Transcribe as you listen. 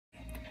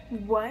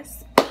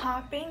What's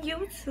poppin',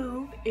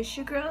 YouTube? It's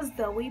your girl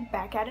Zoe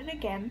back at it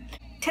again.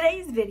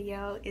 Today's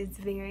video is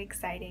very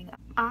exciting.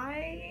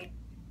 I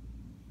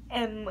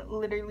am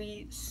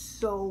literally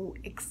so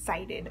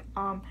excited.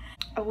 I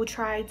will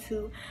try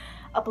to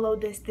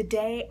upload this the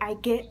day I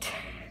get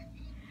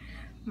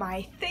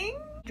my thing.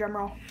 Drum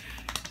roll.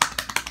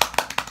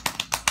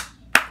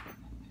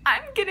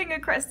 I'm getting a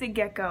crested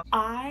gecko.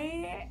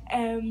 I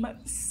am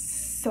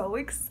so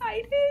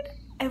excited.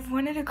 I've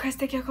wanted a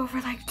crested gecko for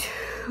like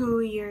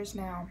 2 years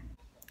now.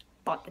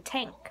 Bought the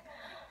tank,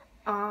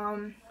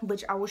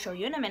 which I will show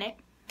you in a minute.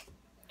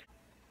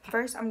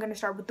 First, I'm gonna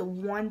start with the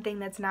one thing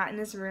that's not in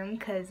this room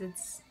because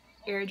it's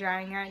air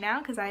drying right now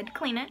because I had to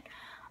clean it.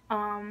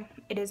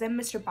 It is a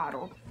Mr.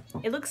 bottle.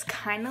 It looks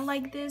kind of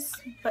like this,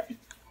 but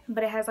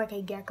it has like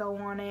a gecko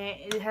on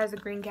it. It has a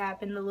green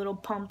cap and the little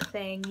pump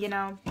thing, you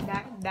know,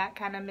 that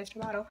kind of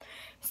Mr. bottle.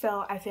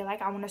 So I feel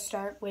like I want to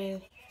start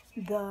with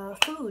the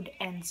food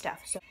and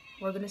stuff. So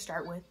we're gonna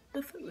start with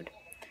the food.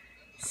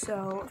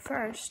 So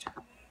first,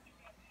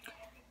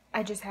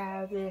 I just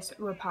have this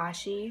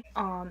Rapashi.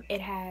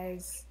 It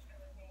has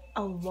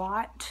a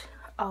lot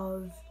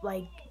of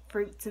like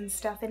fruits and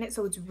stuff in it,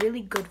 so it's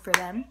really good for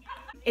them.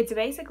 It's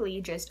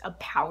basically just a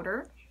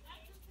powder,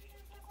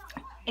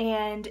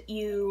 and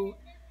you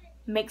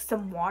mix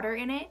some water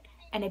in it,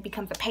 and it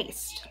becomes a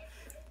paste.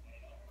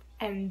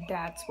 And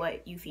that's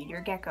what you feed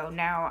your gecko.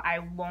 Now, I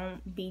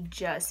won't be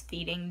just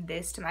feeding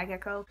this to my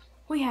gecko.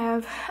 We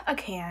have a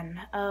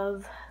can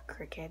of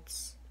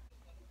crickets.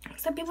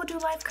 Some people do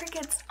live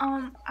crickets.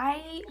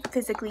 I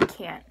physically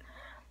can't.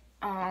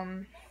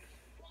 I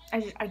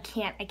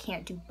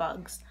can't do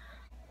bugs.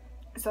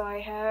 So I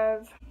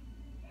have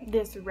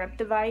this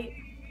Reptivite,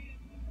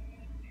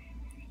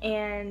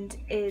 and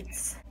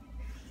it's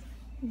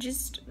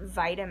just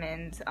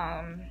vitamins.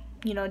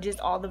 You know,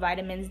 just all the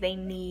vitamins they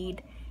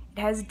need. It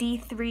has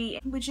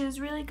D3, which is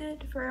really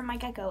good for my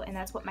gecko, and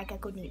that's what my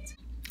gecko needs.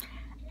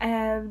 I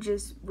have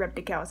just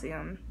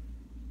Repticalcium,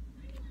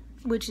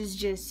 which is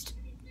just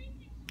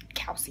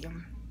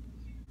calcium.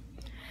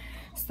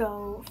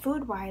 So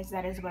food-wise,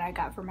 that is what I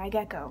got for my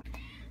gecko.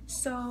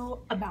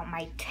 So about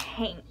my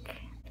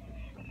tank,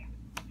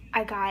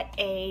 I got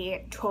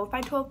a 12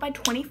 by 12 by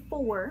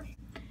 24,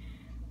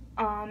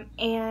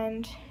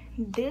 and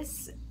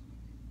this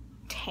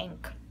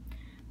tank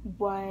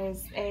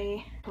was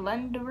a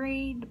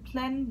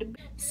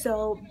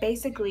so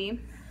basically,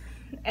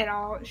 and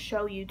I'll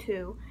show you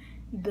too,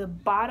 the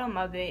bottom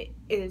of it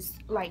is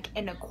like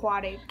an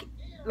aquatic,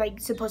 like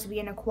supposed to be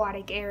an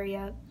aquatic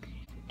area.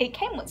 It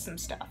came with some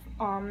stuff.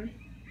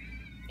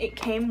 It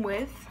came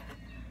with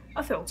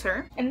a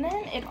filter, and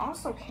then it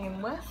also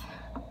came with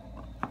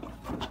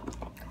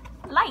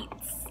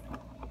lights.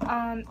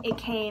 It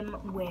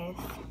came with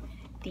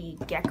the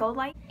gecko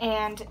light,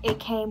 and it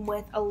came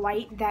with a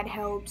light that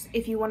helps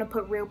if you want to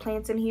put real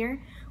plants in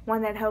here,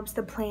 one that helps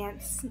the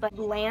plants, like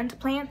land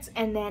plants,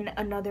 and then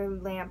another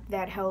lamp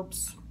that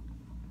helps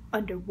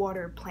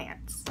underwater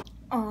plants.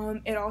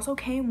 It also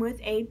came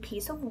with a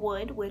piece of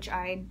wood, which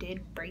I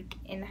did break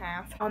in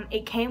half.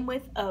 It came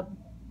with a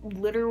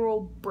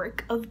literal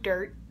brick of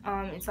dirt.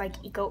 It's like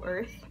eco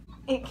earth.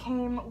 It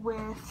came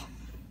with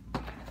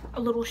a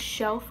little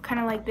shelf,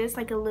 kind of like this,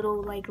 like a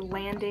little like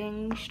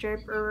landing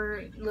strip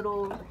or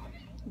little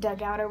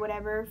dugout or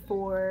whatever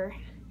for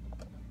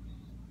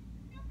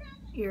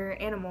your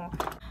animal.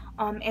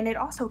 And it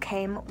also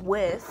came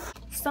with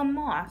some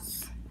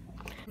moss.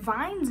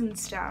 Vines and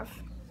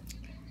stuff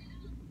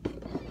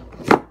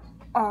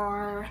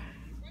are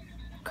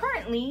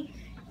currently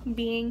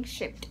being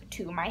shipped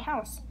to my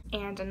house.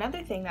 And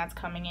another thing that's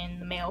coming in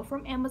the mail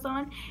from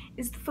Amazon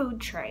is the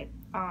food tray,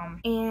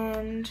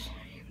 and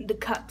the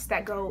cups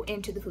that go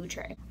into the food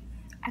tray.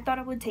 I thought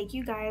I would take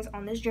you guys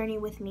on this journey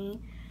with me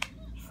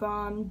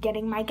from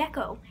getting my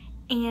gecko,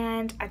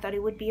 and I thought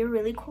it would be a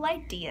really cool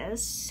idea,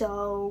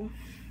 so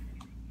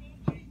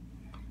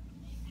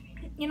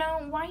you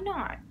know, why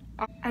not?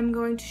 I'm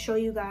going to show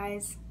you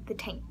guys the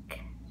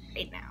tank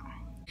right now.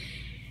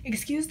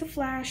 Excuse the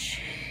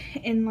flash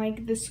in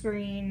like the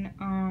screen.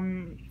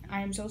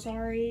 I'm so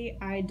sorry.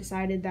 I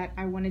decided that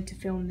I wanted to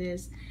film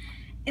this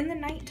in the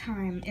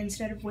nighttime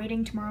instead of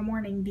waiting tomorrow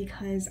morning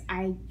because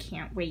I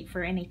can't wait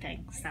for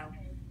anything.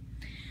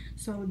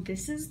 So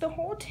this is the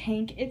whole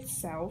tank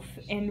itself,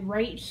 and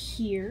right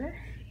here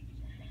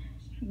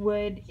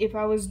would, if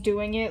I was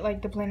doing it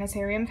like the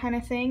planetarium kind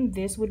of thing,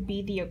 this would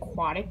be the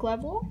aquatic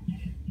level.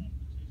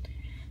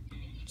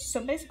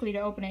 So basically, to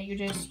open it, you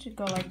just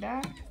go like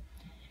that,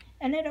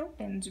 and it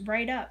opens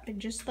right up,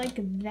 just like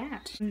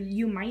that.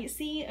 You might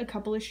see a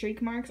couple of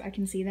streak marks. I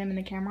can see them in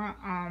the camera.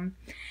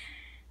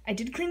 I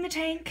did clean the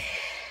tank,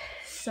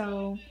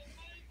 so,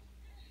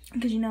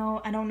 because you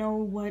know, I don't know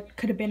what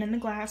could have been in the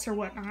glass or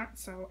whatnot,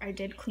 so I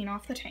did clean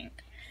off the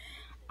tank.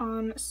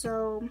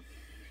 So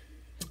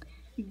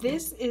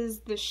this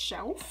is the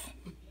shelf.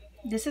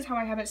 This is how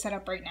I have it set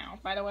up right now,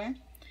 by the way.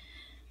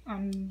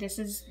 This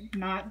is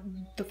not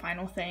the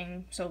final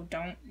thing, so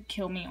don't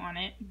kill me on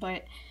it,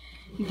 but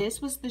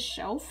this was the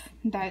shelf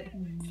that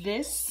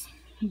this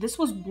this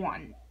was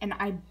one, and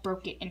I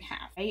broke it in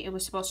half. It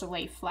was supposed to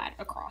lay flat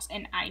across,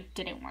 and I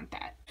didn't want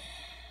that.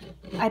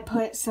 I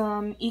put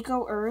some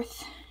Eco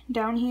Earth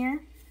down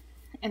here,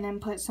 and then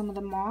put some of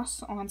the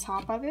moss on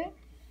top of it.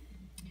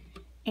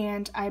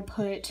 And I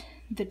put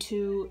the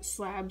 2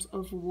 slabs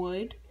of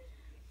wood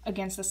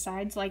against the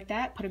sides like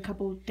that. Put a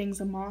couple things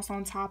of moss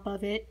on top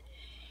of it.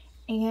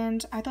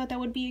 And I thought that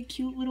would be a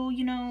cute little,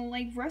 you know,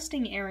 like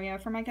resting area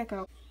for my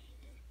gecko.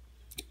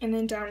 And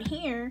then down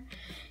here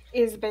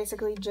is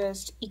basically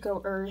just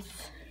Eco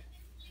Earth.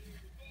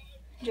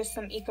 Just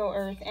some Eco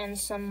Earth and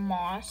some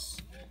moss.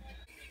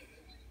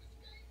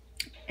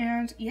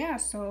 And yeah,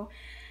 so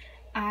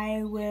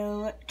I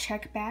will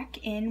check back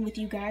in with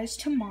you guys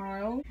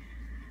tomorrow.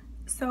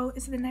 So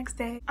it's the next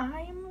day.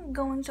 I'm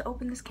going to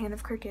open this can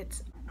of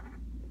crickets.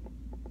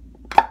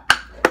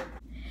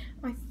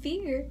 My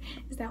fear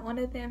is that one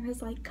of them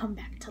has like come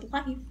back to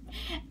life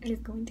and is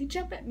going to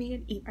jump at me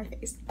and eat my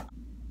face.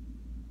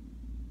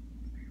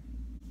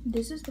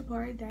 This is the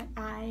part that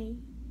I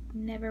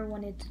never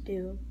wanted to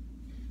do,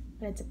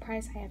 but it's a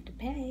price I have to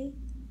pay.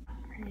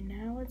 Right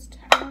now it's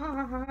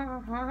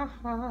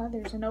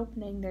there's an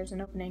opening, there's an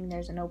opening,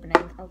 there's an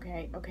opening.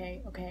 Okay,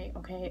 okay, okay,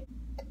 okay.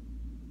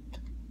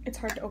 It's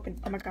hard to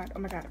open. Oh my god, oh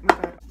my god, oh my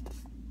god.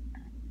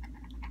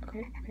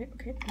 Okay, okay,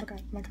 okay. Oh my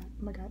god, oh my god,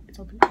 oh my god. It's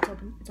open, it's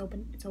open, it's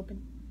open, it's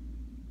open.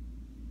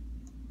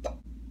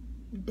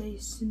 They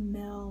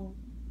smell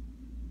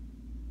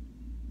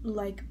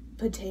like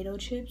potato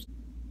chips.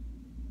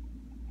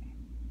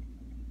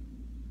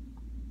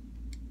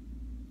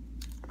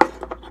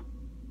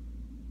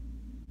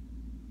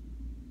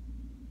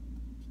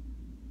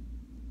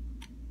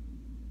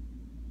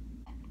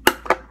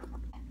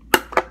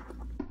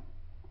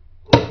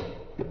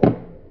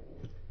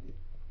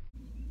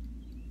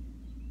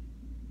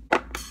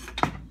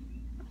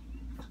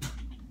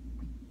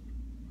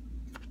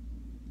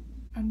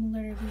 I'm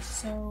literally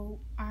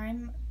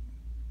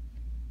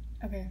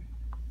okay.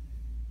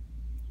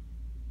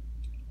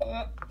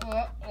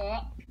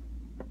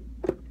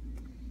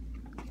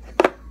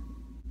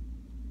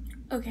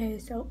 Okay,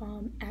 so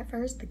at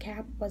first the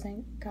cap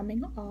wasn't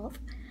coming off.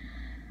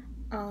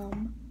 Now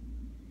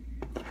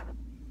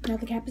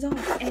the cap is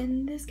off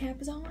and this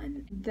cap is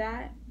on.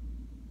 That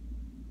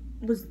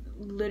was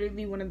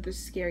literally one of the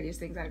scariest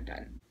things I've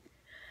done.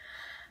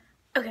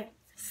 Okay,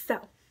 so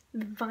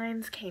the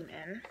vines came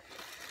in.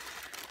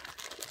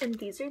 And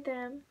these are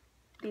them.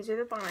 These are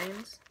the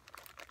vines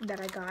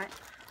that I got.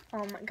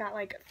 Got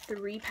like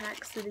 3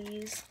 packs of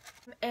these.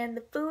 And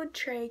the food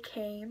tray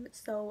came,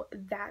 so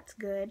that's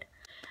good.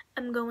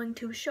 I'm going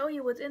to show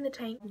you what's in the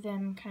tank.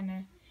 Them kind of,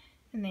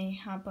 and they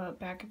hop up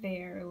back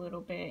there a little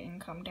bit and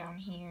come down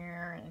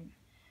here.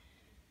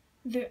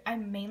 And I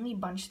mainly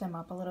bunch them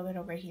up a little bit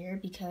over here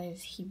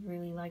because he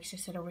really likes to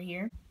sit over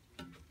here.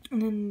 And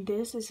then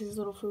this is his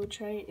little food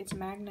tray. It's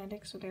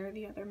magnetic, so there are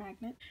the other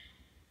magnet.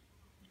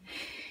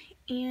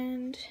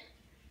 And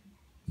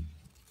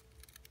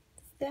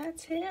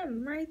that's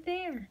him right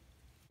there.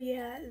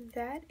 Yeah,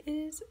 that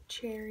is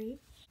Cherry.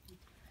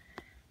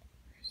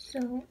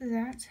 So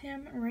that's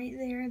him right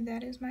there.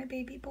 That is my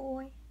baby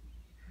boy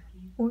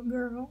or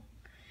girl.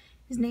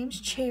 His name's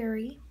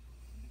Cherry.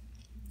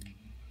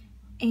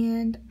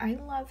 And I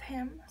love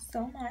him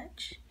so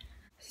much.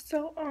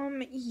 So,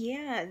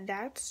 yeah,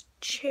 that's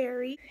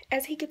Cherry.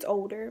 As he gets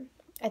older,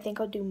 I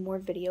think I'll do more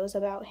videos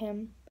about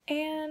him.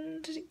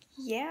 And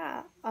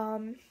yeah,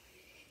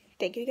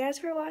 thank you guys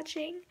for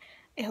watching.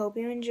 I hope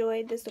you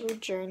enjoyed this little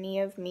journey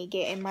of me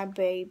getting my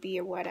baby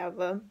or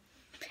whatever.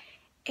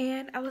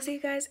 And I will see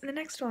you guys in the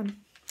next one.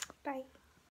 Bye.